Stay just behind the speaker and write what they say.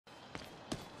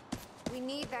We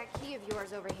need that key of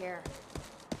yours over here.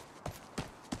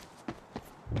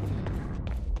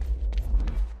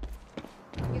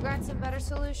 You got some better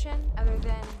solution other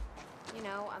than, you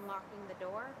know, unlocking the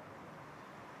door?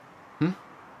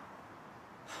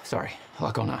 Sorry, a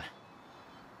lot going on.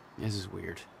 This is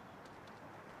weird.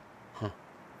 Huh.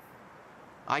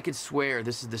 I could swear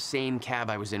this is the same cab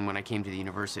I was in when I came to the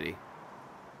university.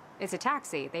 It's a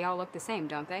taxi. They all look the same,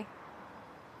 don't they?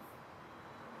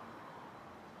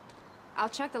 I'll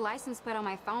check the license plate on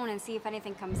my phone and see if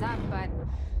anything comes up, but, I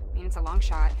mean, it's a long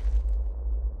shot.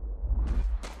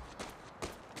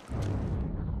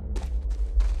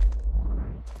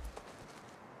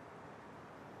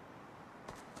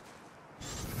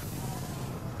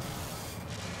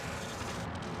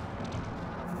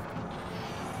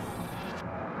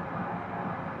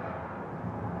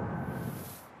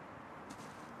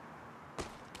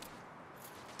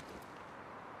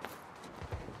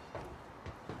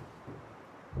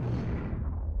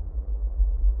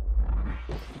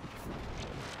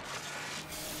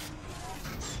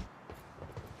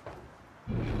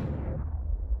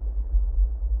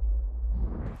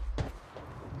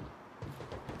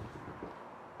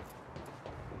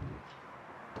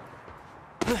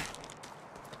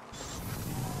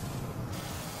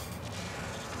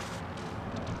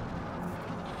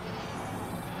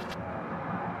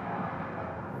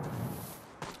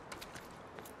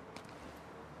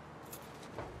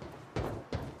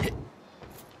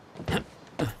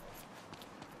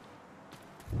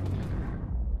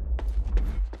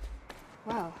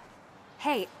 Whoa.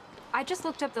 Hey, I just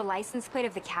looked up the license plate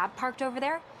of the cab parked over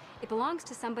there. It belongs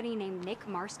to somebody named Nick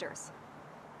Marsters.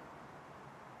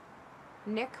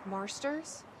 Nick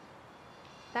Marsters?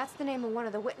 That's the name of one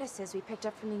of the witnesses we picked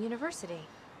up from the university.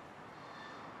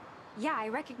 Yeah, I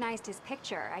recognized his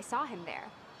picture. I saw him there.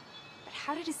 But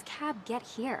how did his cab get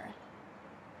here?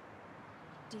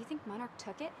 Do you think Monarch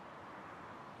took it?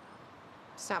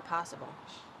 It's not possible.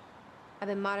 I've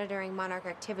been monitoring Monarch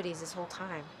activities this whole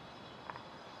time.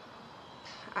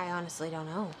 I honestly don't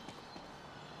know.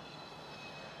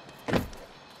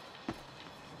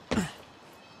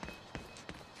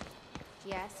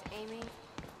 Yes, Amy?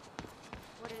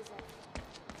 What is it?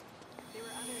 There were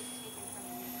others taken from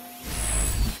the university.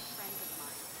 Friends of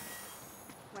mine.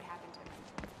 What happened to them?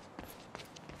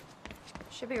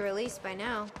 Should be released by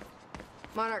now.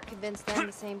 Monarch convinced them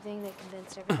the same thing that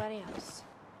convinced everybody else.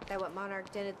 That what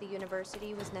Monarch did at the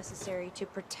university was necessary to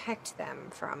protect them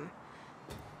from...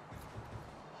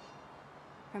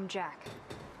 From Jack.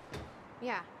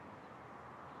 Yeah.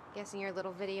 Guessing your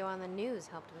little video on the news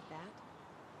helped with that.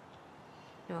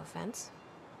 No offense.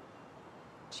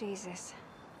 Jesus.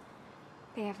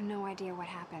 They have no idea what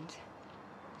happened.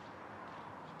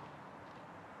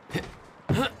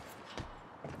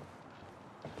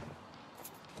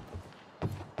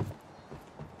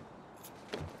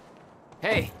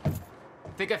 Hey!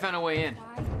 Think I found a way in.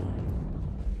 Why?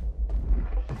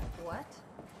 What?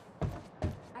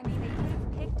 I mean, they could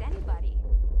have picked anybody.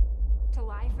 To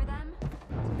lie for them?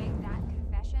 To make that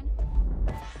confession?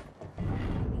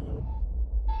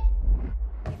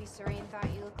 Maybe Serene thought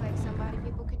you looked like somebody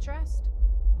people could trust.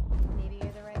 Maybe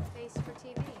you're the right face for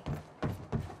TV.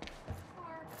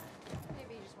 Or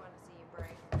maybe you just want to see you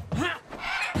break.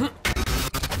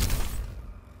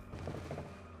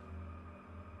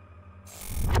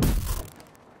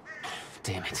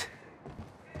 Damn it.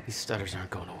 These stutters aren't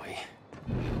going away.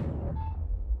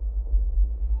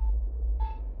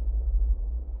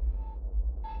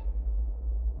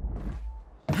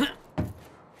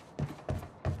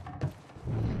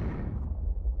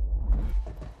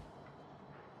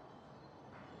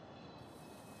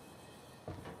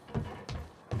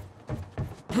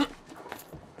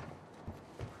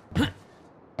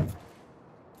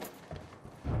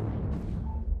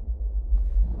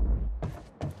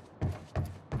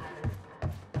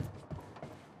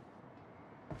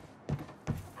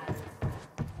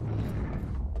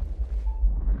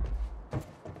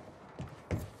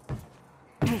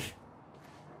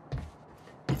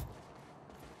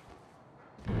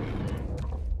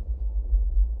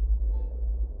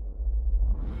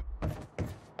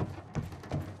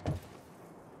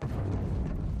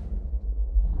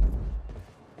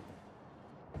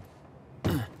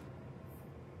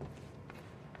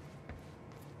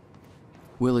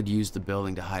 Will had used the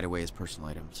building to hide away his personal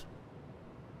items.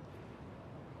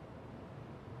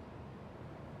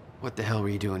 What the hell were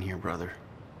you doing here, brother?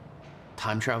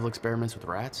 Time travel experiments with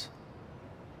rats?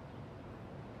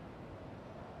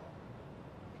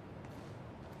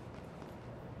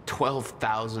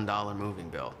 $12,000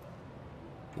 moving bill.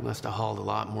 You must have hauled a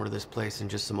lot more to this place than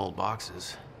just some old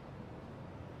boxes.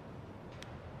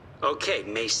 Okay,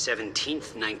 May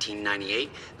 17th, 1998.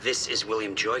 This is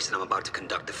William Joyce, and I'm about to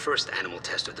conduct the first animal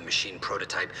test of the machine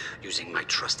prototype using my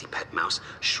trusty pet mouse,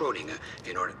 Schrodinger,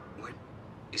 in order... Where?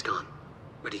 He's gone.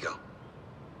 Where'd he go?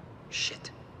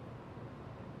 Shit.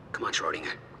 Come on,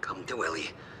 Schrodinger. Come to Willie.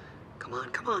 Come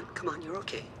on, come on, come on. You're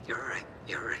okay. You're all right.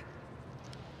 You're all right.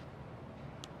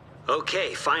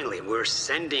 Okay, finally, we're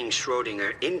sending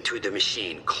Schrodinger into the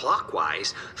machine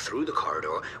clockwise through the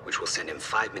corridor, which will send him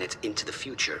 5 minutes into the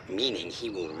future, meaning he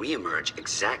will reemerge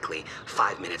exactly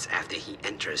 5 minutes after he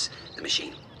enters the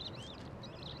machine.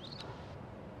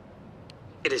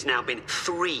 It has now been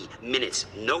 3 minutes.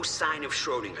 No sign of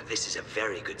Schrodinger. This is a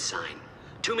very good sign.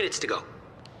 2 minutes to go.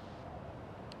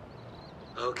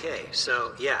 Okay,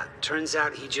 so yeah, turns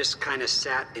out he just kind of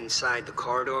sat inside the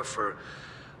corridor for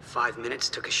 5 minutes,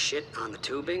 took a shit on the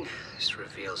tubing. This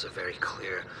reveals a very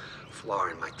clear flaw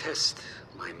in my test.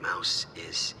 My mouse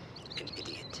is an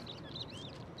idiot.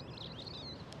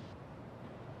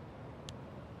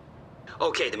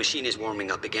 Okay, the machine is warming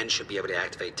up again. Should be able to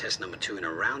activate test number 2 in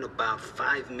around about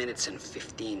 5 minutes and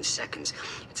 15 seconds.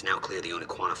 It's now clear the only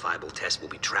quantifiable test will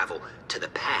be travel to the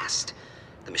past.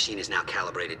 The machine is now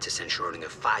calibrated to send Schrodinger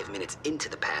 5 minutes into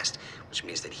the past, which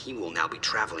means that he will now be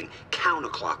traveling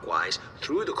counterclockwise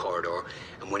through the corridor,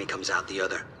 and when he comes out the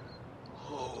other...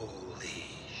 Holy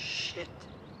shit.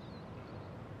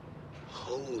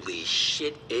 Holy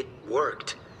shit, it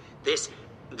worked. This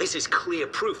is clear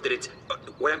proof that it's...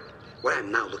 What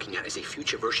I'm now looking at is a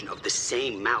future version of the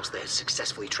same mouse that has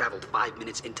successfully traveled 5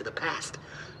 minutes into the past.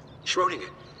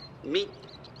 Schrodinger, meet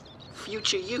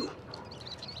future you.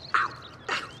 Ow.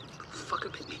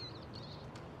 Fucker hit me.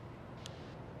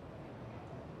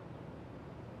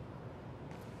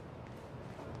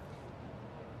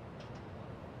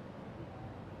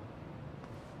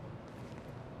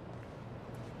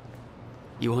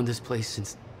 You owned this place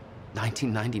since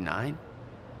 1999?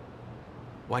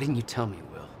 Why didn't you tell me,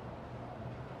 Will?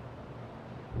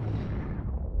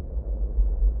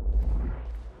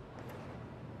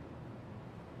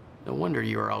 No wonder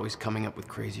you were always coming up with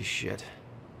crazy shit.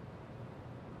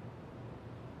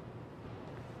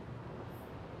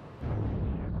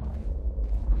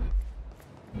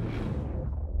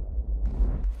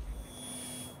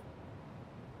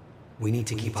 We need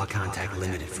to keep our contact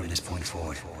limited from this point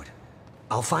forward.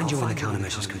 I'll find you when the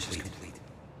countermeasure's complete.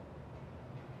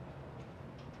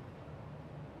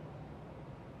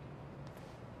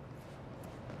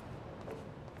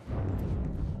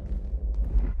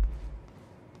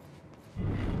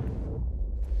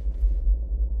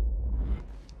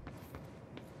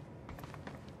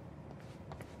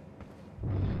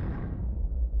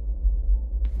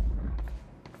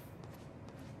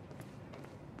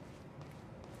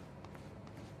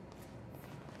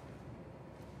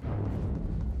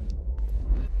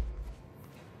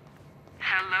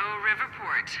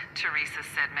 Teresa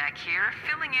Sedmak here,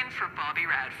 filling in for Bobby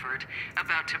Radford,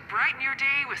 about to brighten your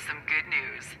day with some good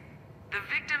news. The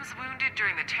victims wounded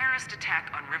during the terrorist attack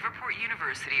on Riverport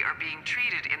University are being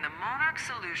treated in the Monarch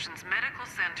Solutions Medical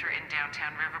Center in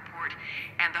downtown Riverport,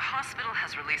 and the hospital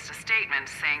has released a statement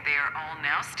saying they are all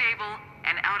now stable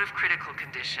and out of critical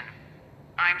condition.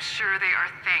 I'm sure they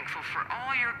are thankful for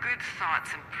all your good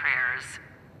thoughts and prayers.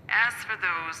 As for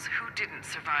those who didn't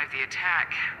survive the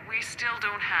attack, we still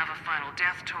don't have a final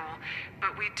death toll,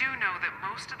 but we do know that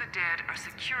most of the dead are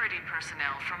security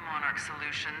personnel from Monarch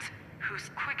Solutions, whose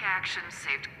quick actions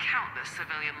saved countless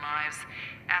civilian lives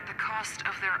at the cost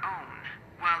of their own.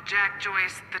 While Jack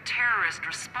Joyce, the terrorist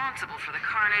responsible for the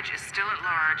carnage, is still at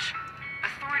large,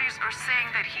 authorities are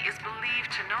saying that he is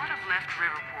believed to not have left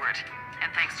Riverport,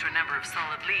 and thanks to a number of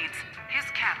solid leads, his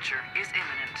capture is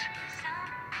imminent.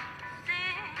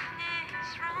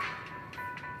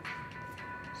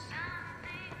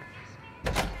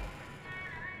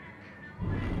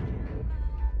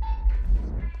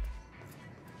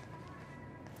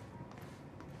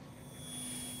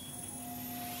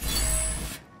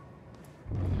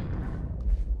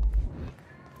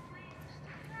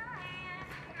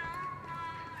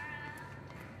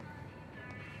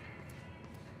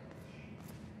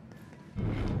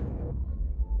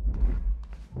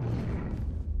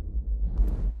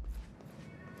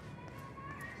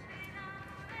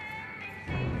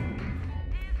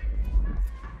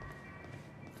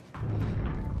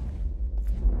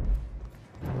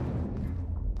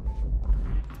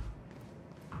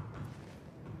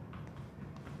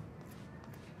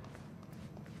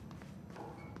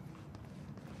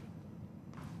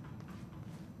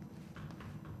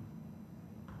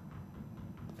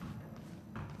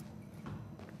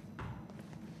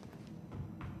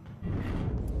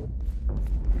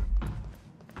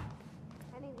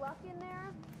 luck in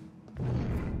there?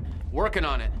 Working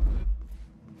on it.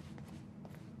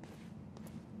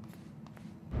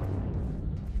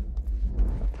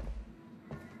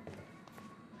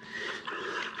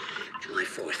 July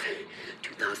 4th,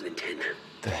 2010.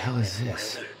 The hell is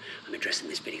this? Wilder, I'm addressing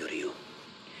this video to you.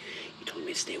 You told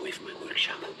me to stay away from my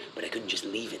workshop, but I couldn't just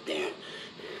leave it there.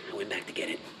 I went back to get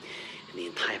it, and the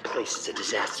entire place is a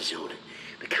disaster zone.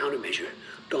 The countermeasure,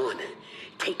 gone,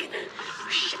 taken. Oh,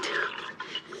 shit.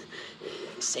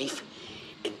 Safe,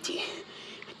 empty.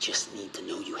 I just need to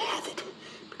know you have it,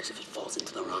 because if it falls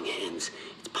into the wrong hands,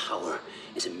 its power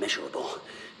is immeasurable.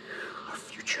 Our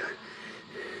future,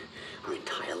 our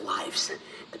entire lives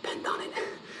depend on it.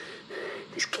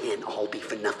 This can't all be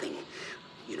for nothing.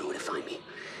 You know where to find me.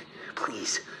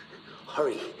 Please,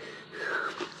 hurry.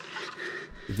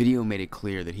 The video made it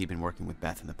clear that he'd been working with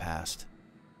Beth in the past.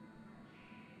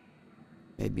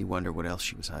 Made me wonder what else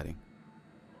she was hiding.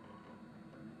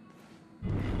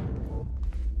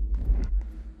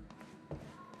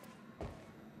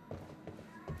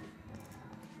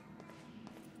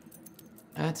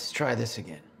 Let's try this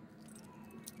again.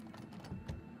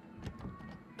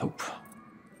 Nope.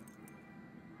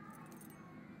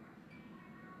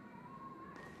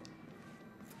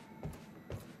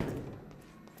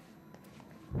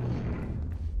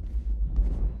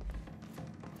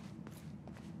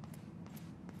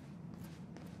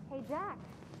 Hey, Jack.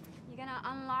 You gonna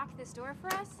unlock this door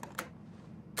for us?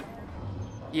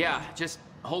 Yeah, just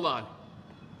hold on.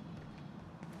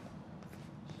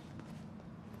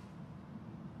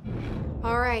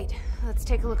 All right, let's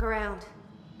take a look around.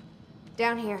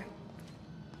 Down here.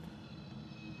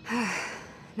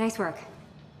 Nice work.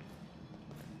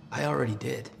 I already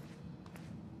did.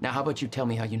 Now how about you tell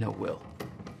me how you know Will?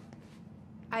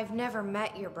 I've never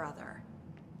met your brother.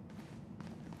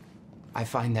 I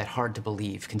find that hard to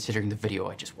believe, considering the video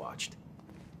I just watched.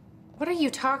 What are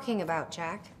you talking about,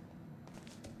 Jack?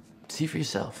 See for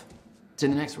yourself. It's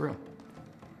in the next room.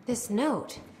 This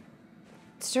note.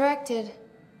 It's directed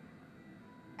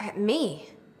at me.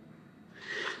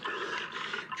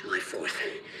 July 4th,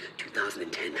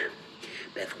 2010.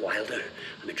 Beth Wilder,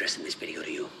 I'm addressing this video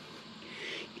to you.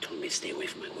 You told me to stay away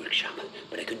from my workshop,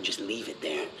 but I couldn't just leave it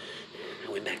there.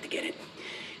 I went back to get it,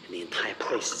 and the entire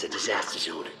place is a disaster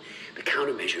zone. The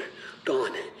countermeasure,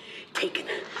 gone, taken.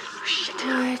 Oh, shit.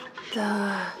 What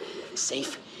the...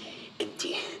 Safe,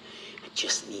 empty. I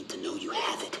just need to know you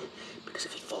have it, because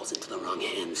if it falls into the wrong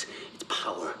hands, its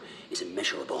power is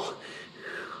immeasurable.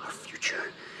 Our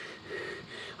future,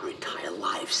 our entire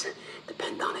lives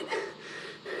depend on it.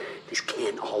 This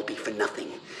can't all be for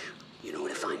nothing. You know where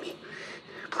to find me.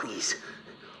 Please,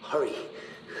 hurry.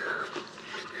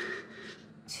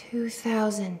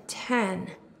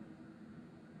 2010.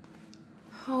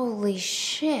 Holy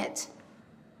shit.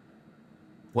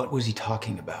 What was he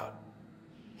talking about?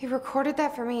 He recorded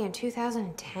that for me in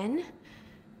 2010?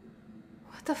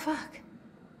 What the fuck?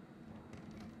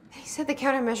 He said the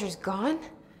countermeasure's gone?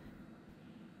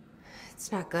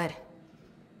 It's not good.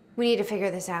 We need to figure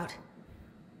this out.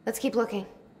 Let's keep looking.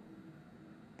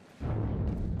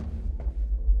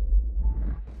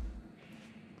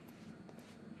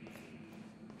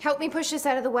 Help me push this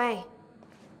out of the way.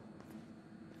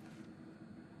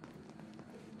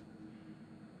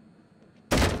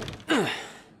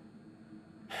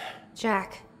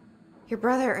 Jack, your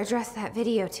brother addressed that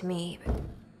video to me,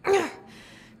 but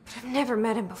I've never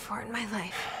met him before in my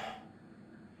life.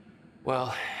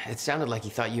 Well, it sounded like he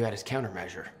thought you had his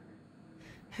countermeasure.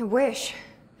 I wish.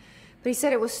 But he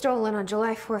said it was stolen on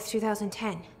July 4th,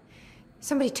 2010.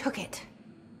 Somebody took it.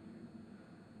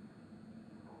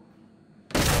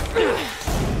 But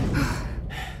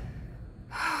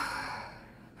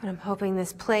I'm hoping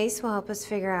this place will help us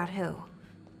figure out who.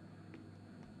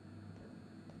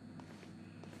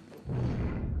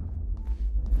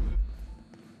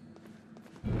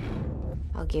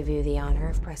 I'll give you the honor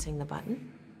of pressing the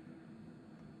button.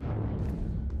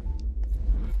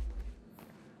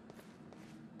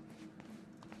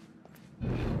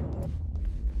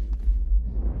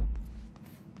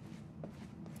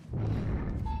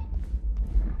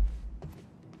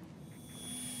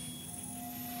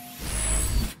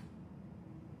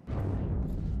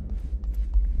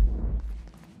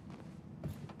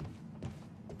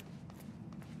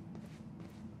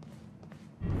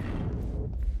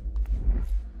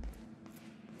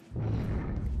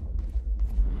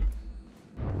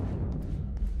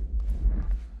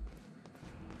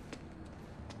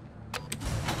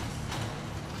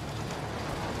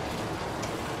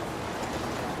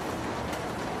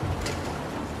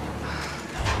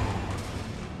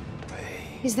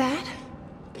 Hey. Is that?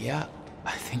 Yeah,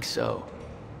 I think so.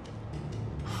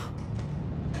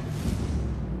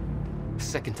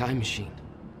 second time machine.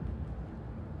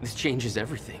 This changes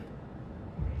everything.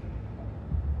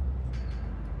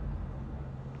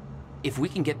 If we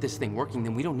can get this thing working,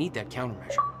 then we don't need that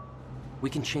countermeasure. We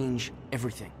can change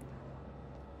everything.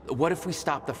 What if we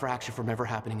stop the fracture from ever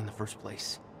happening in the first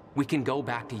place? We can go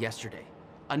back to yesterday,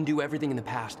 undo everything in the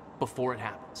past before it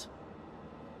happens.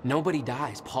 Nobody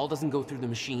dies. Paul doesn't go through the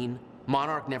machine.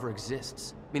 Monarch never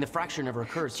exists. I mean, the fracture never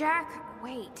occurs. Jack,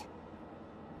 wait.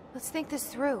 Let's think this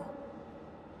through.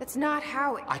 That's not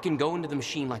how it... I can go into the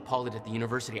machine like Paul did at the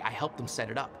university. I helped them set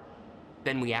it up.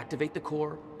 Then we activate the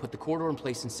core, put the corridor in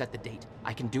place, and set the date.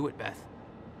 I can do it, Beth.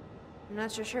 I'm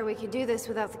not so sure we can do this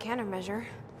without the countermeasure.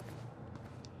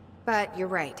 But you're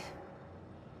right.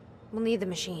 We'll need the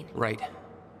machine. Right.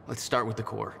 Let's start with the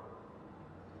core.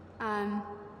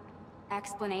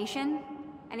 Explanation?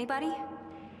 Anybody?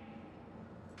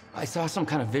 I saw some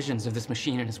kind of visions of this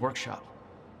machine in his workshop.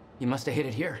 He must have hid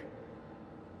it here.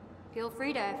 Feel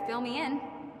free to fill me in.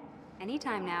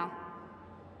 Anytime now.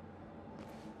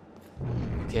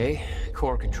 Okay,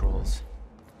 core controls.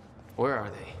 Where are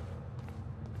they?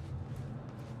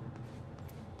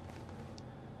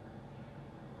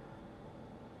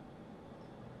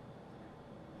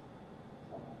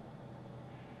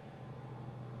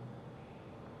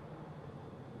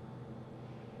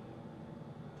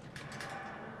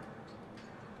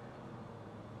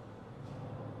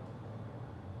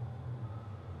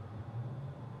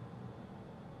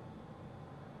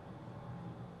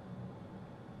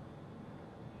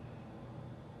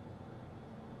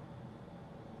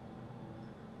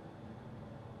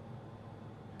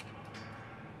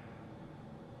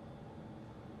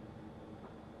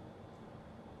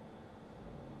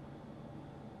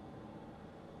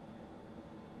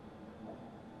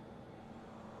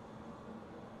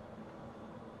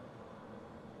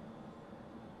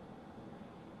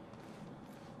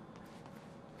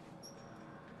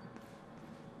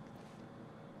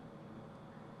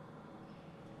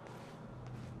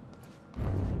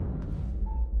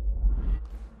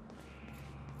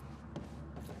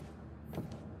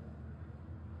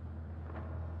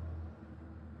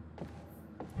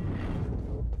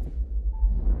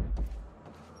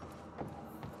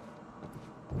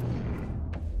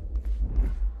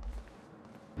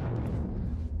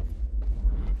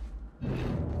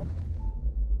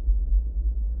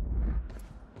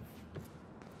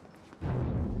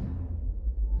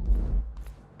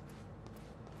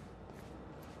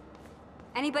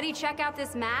 Anybody check out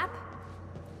this map?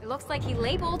 It looks like he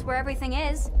labeled where everything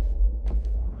is.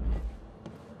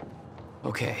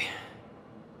 Okay.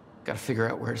 Gotta figure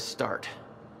out where to start.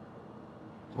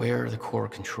 Where are the core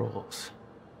controls?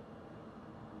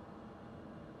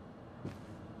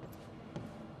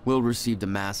 Will received a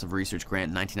massive research grant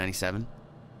in 1997.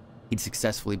 He'd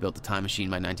successfully built the time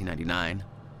machine by 1999.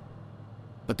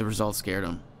 But the results scared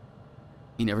him.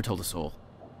 He never told a soul.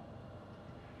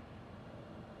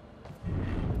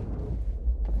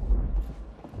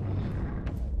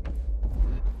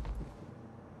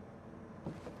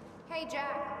 Hey,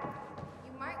 Jack.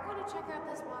 You might want to check out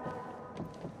this monitor.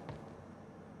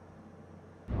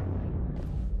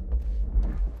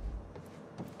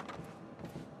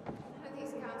 None of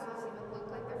these consoles even look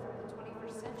like they're from the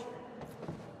 21st century.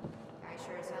 Guy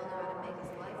sure as hell know how to make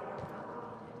his life more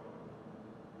complicated.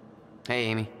 Hey,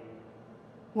 Amy.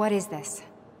 What is this?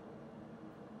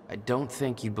 I don't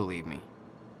think you'd believe me.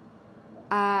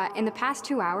 In the past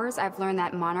 2 hours, I've learned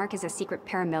that Monarch is a secret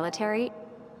paramilitary.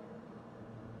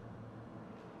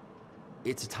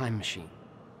 It's a time machine.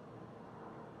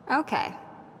 Okay.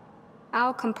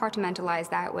 I'll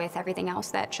compartmentalize that with everything else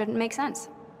that shouldn't make sense.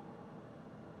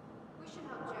 We should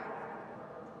help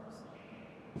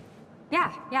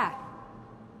Jack. Yeah.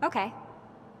 Okay.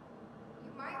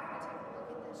 You might want to take a look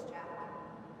at this, Jack.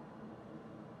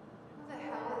 How the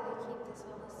hell did they keep this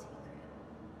all a secret?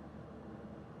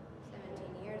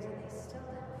 17 years and they still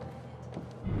didn't find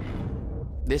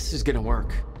it. This is gonna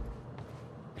work.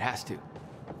 It has to.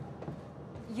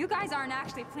 You guys aren't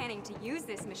actually planning to use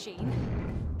this machine,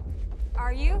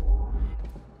 are you?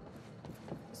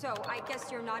 So, I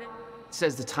guess you're not in... It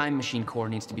says the time machine core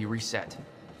needs to be reset.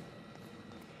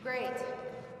 Great.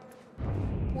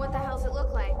 What the hell's it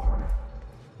look like?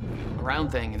 A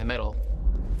round thing in the middle.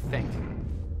 Think.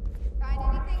 Find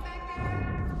anything back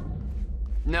there?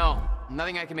 No,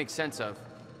 nothing I can make sense of.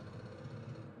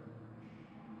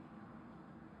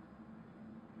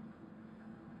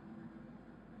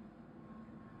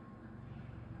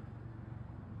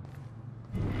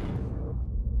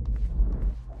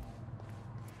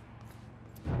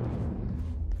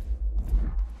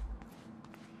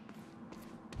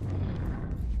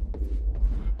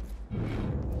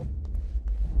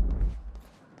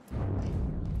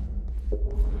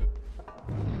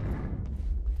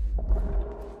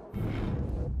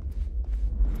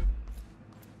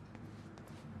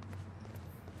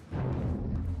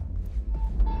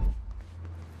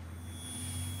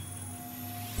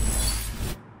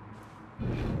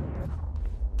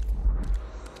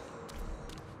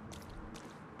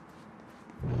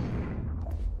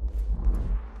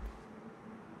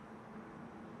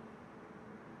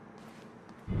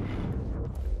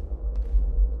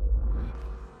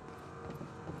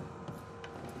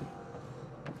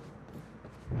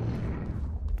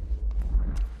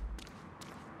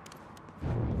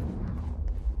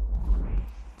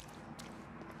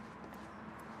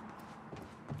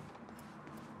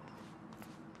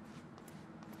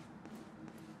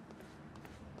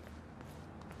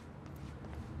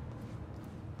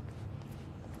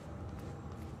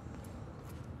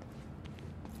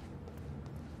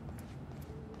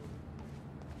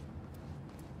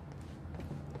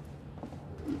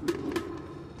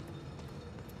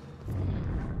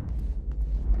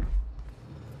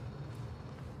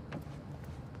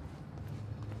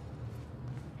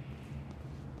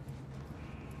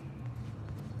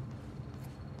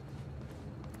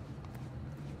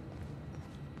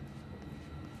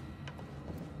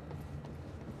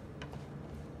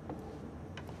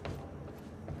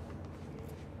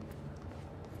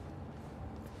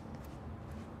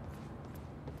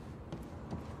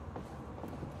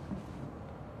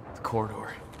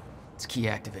 corridor. It's key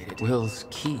activated. Will's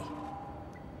key.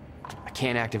 I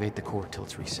can't activate the core till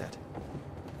it's reset.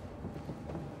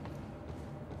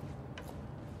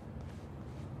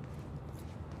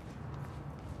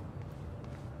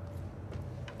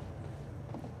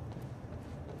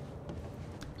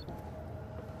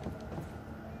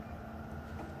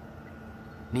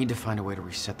 Need to find a way to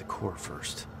reset the core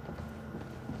first.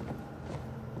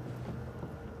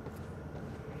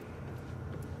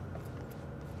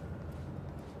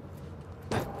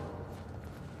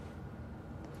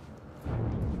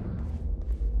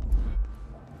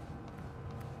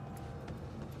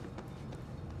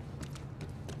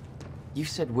 You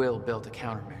said Will built a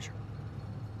countermeasure.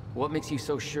 What makes you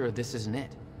so sure this isn't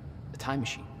it? The time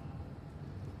machine?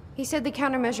 He said the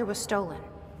countermeasure was stolen.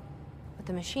 But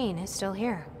the machine is still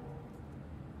here.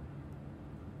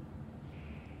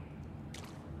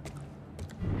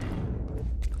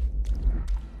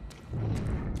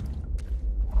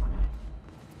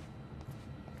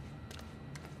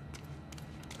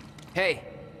 Hey!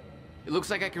 It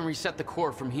looks like I can reset the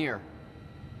core from here.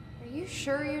 Are you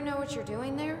sure you know what you're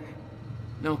doing there?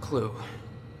 No clue.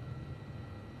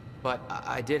 But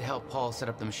I did help Paul set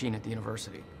up the machine at the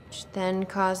university. Which then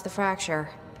caused the fracture.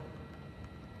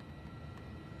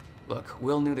 Look,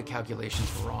 Will knew the calculations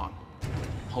were wrong.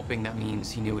 Hoping that means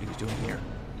he knew what he was doing here.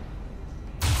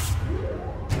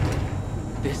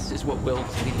 This is what Will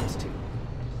was leading us to.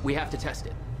 We have to test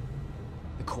it.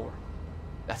 The core.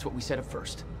 That's what we set up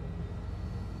first.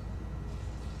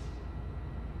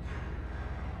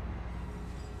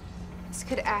 This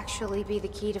could actually be the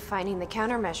key to finding the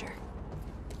countermeasure.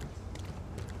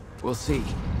 We'll see.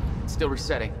 It's still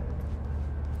resetting.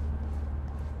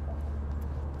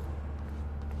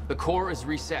 The core is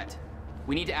reset.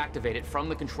 We need to activate it from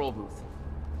the control booth.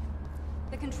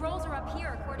 The controls are up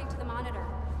here, according to the monitor.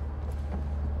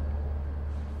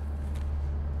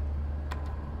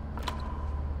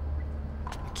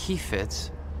 The key fits.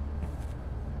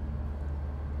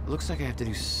 Looks like I have to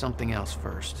do something else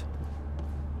first.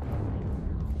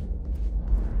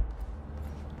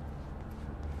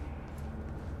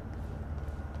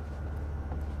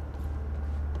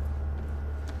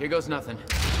 Here goes nothing.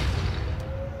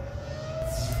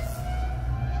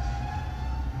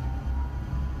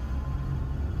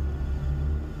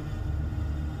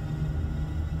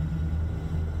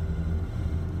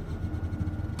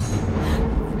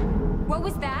 What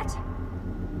was that?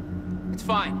 It's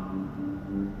fine.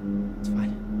 It's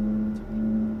fine.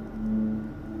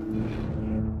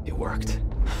 It worked.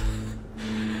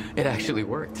 It actually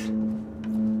worked.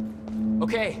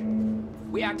 Okay,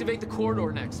 we activate the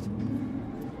corridor next.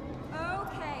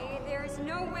 Okay, there's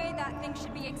no way that thing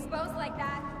should be exposed like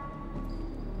that.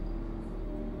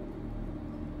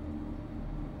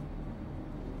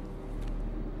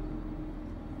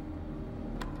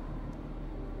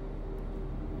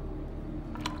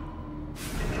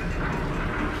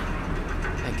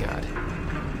 Thank God.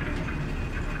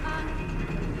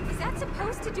 Is that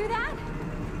supposed to do that?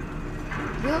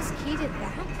 Will's key did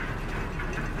that?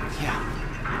 Yeah.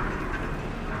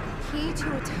 Key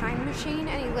to a time machine,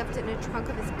 and he left it in the trunk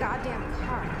of his goddamn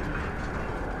car.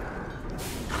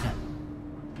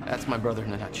 That's my brother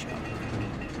in a nutshell.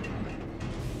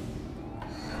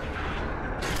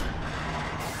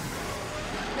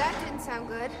 That didn't sound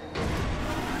good.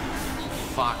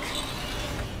 Fuck.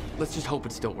 Let's just hope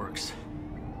it still works.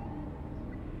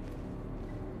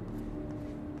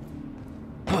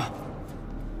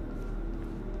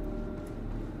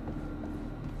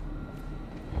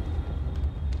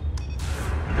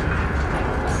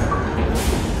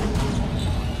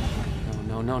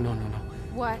 No.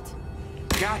 What?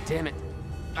 God damn it.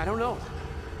 I don't know.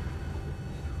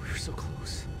 We were so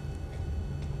close.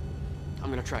 I'm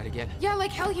gonna try it again. Yeah,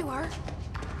 like hell you are.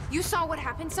 You saw what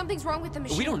happened. Something's wrong with the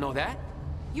machine. We don't know that.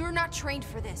 You're not trained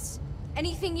for this.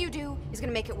 Anything you do is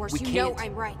gonna make it worse. We You can't. know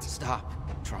I'm right. Stop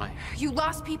trying. You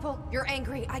lost people. You're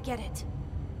angry. I get it.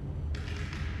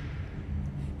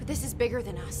 But this is bigger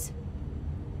than us.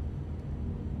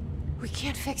 We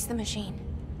can't fix the machine.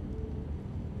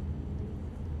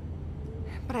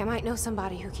 But I might know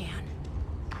somebody who can.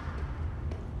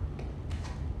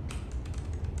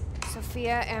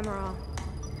 Sophia Amaral.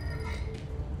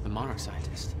 The Monarch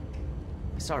scientist.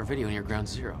 I saw her video near Ground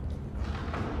Zero.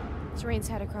 Serene's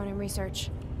head of Cronin Research.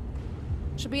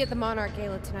 She'll be at the Monarch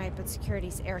Gala tonight, but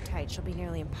security's airtight. She'll be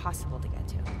nearly impossible to get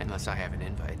to. Unless I have an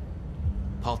invite.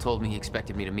 Paul told me he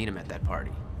expected me to meet him at that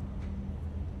party.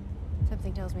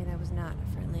 Something tells me that was not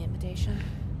a friendly invitation.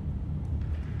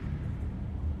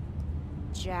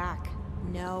 Jack,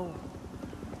 no.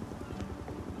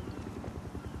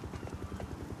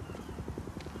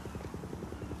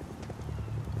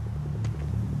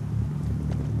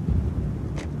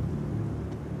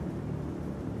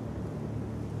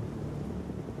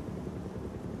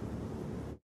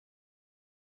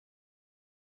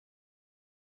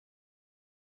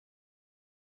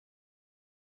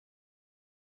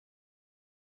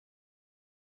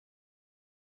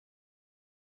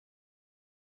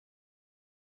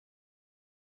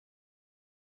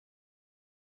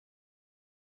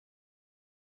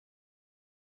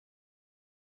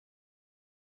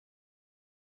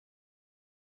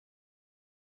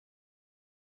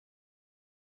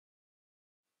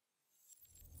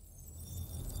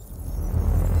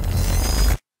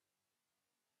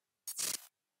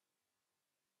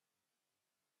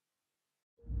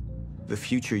 The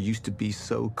future used to be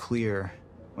so clear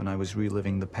when I was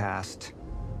reliving the past.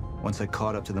 Once I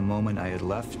caught up to the moment I had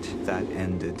left, that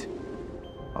ended.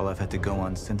 All I've had to go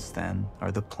on since then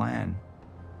are the plan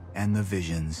and the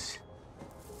visions.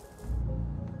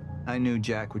 I knew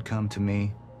Jack would come to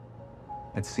me.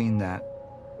 I'd seen that,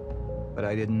 but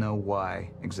I didn't know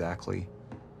why exactly,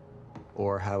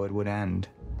 or how it would end.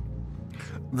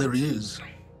 There he is.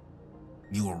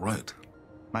 You were right.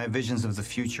 My visions of the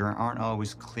future aren't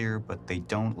always clear, but they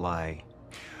don't lie.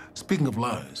 Speaking of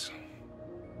lies,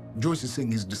 Joyce is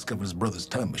saying he's discovered his brother's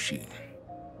time machine.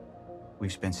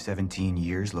 We've spent 17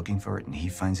 years looking for it, and he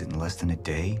finds it in less than a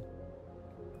day?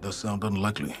 Does sound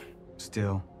unlikely.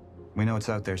 Still, we know it's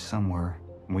out there somewhere,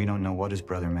 and we don't know what his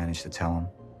brother managed to tell him.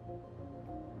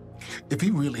 If he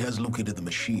really has located the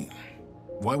machine,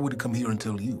 why would he come here and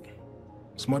tell you?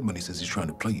 Smart Money says he's trying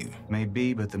to play you.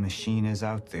 Maybe, but the machine is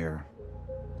out there.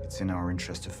 It's in our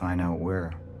interest to find out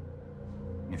where.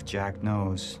 And if Jack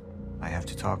knows, I have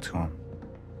to talk to him.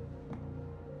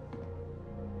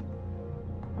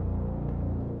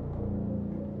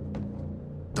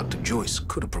 Dr. Joyce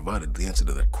could have provided the answer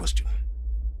to that question.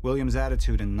 William's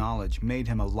attitude and knowledge made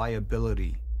him a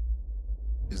liability.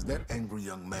 Is that angry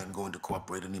young man going to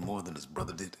cooperate any more than his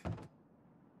brother did?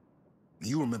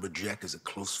 You remember Jack as a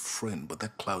close friend, but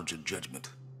that clouds your judgment.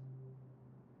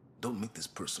 Don't make this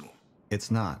personal. It's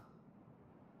not.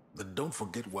 Then don't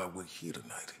forget why we're here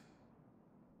tonight.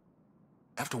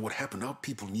 After what happened, our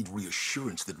people need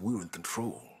reassurance that we're in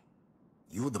control.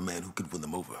 You're the man who could win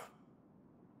them over.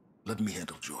 Let me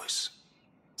handle Joyce,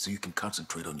 so you can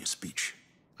concentrate on your speech.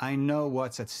 I know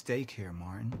what's at stake here,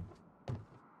 Martin.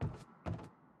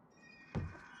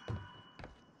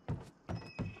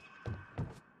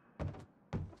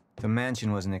 The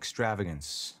mansion was an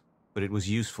extravagance, but it was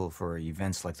useful for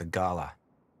events like the gala,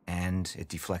 and it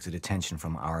deflected attention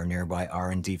from our nearby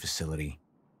R&D facility.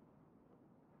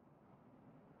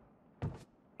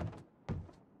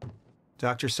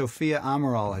 Dr. Sophia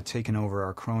Amaral had taken over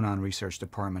our Chronon research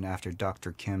department after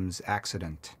Dr. Kim's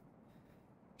accident.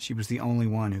 She was the only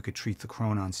one who could treat the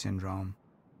Chronon syndrome.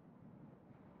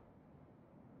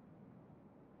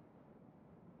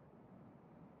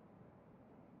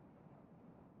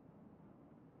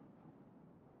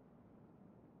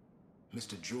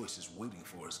 Mr. Joyce is waiting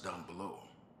for us down below.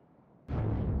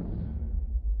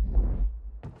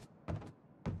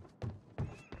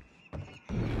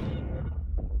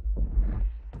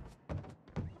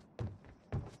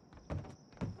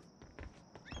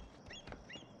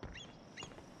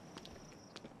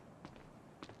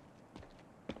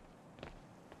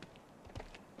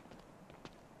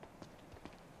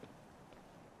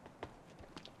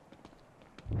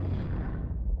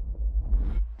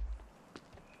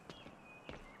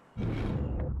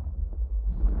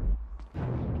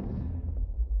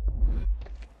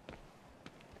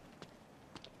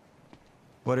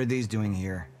 What are these doing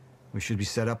here? We should be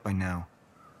set up by now.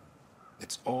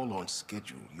 It's all on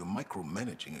schedule. You're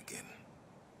micromanaging again.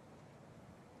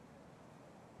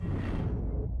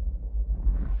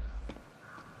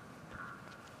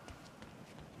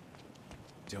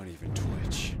 Don't even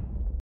twitch.